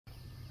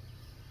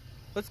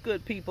What's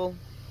good, people?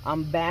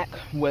 I'm back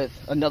with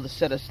another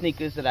set of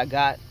sneakers that I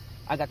got.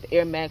 I got the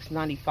Air Max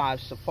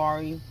 95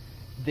 Safari.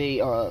 They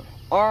are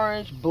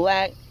orange,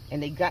 black,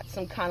 and they got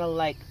some kind of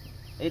like,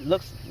 it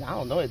looks, I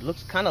don't know, it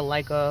looks kind of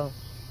like a,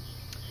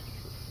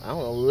 I don't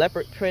know,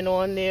 leopard print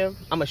on there. I'm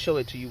gonna show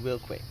it to you real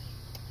quick.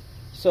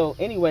 So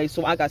anyway,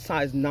 so I got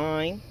size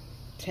 9,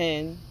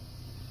 10,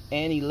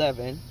 and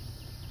 11.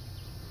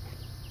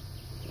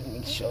 Let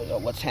me show you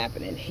what's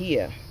happening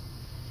here.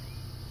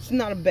 It's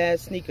not a bad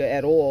sneaker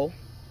at all.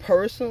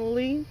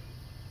 Personally,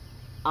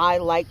 I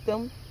like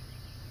them,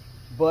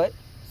 but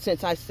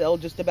since I sell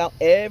just about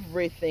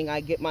everything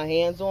I get my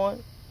hands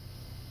on,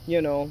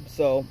 you know,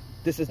 so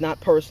this is not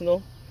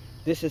personal.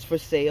 This is for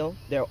sale.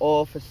 They're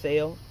all for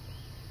sale.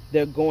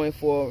 They're going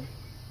for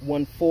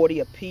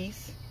 $140 a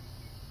piece.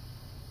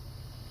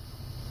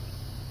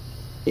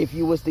 If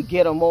you was to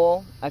get them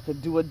all, I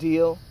could do a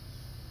deal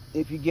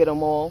if you get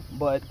them all,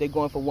 but they're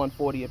going for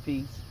 $140 a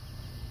piece.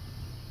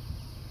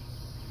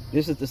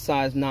 This is the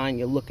size 9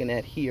 you're looking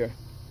at here.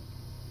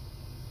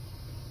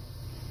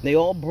 They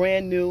all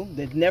brand new.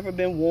 They've never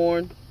been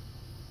worn.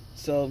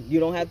 So you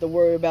don't have to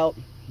worry about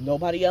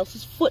nobody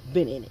else's foot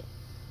been in it.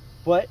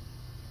 But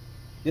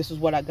this is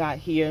what I got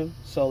here.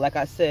 So like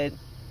I said,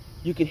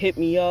 you can hit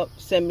me up,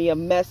 send me a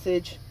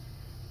message,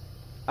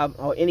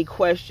 or any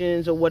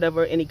questions or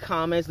whatever, any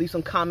comments. Leave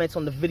some comments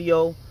on the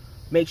video.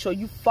 Make sure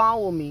you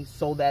follow me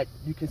so that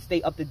you can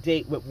stay up to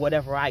date with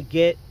whatever I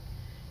get.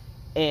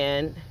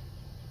 And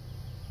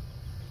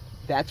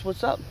that's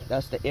what's up.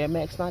 That's the Air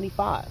Max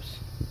 95s,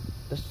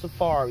 the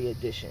Safari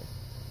edition.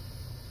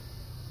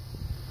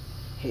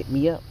 Hit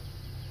me up.